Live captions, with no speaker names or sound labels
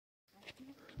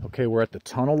Okay, we're at the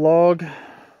tunnel log.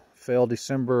 Fell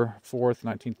December 4th,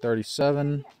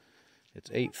 1937. It's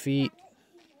 8 feet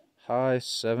high,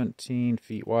 17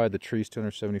 feet wide. The tree's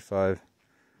 275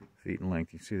 feet in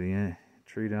length. You can see the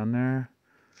tree down there.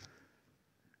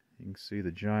 You can see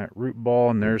the giant root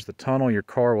ball, and there's the tunnel. Your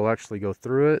car will actually go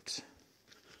through it.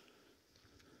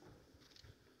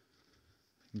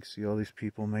 You can see all these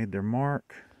people made their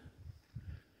mark.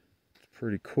 It's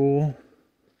pretty cool.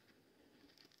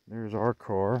 There's our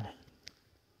car.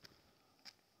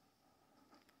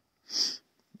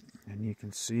 And you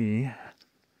can see,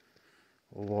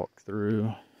 we'll walk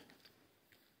through.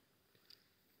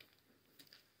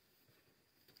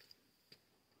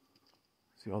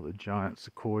 See all the giant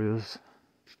sequoias.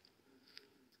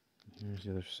 Here's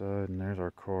the other side, and there's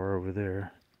our car over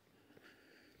there.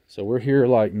 So we're here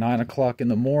like 9 o'clock in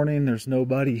the morning. There's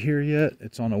nobody here yet.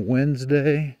 It's on a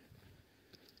Wednesday.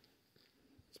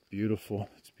 It's beautiful.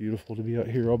 It's beautiful to be out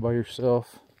here all by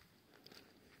yourself.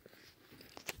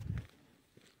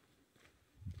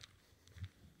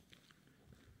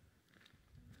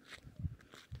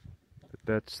 But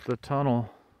that's the tunnel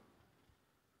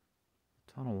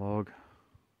log.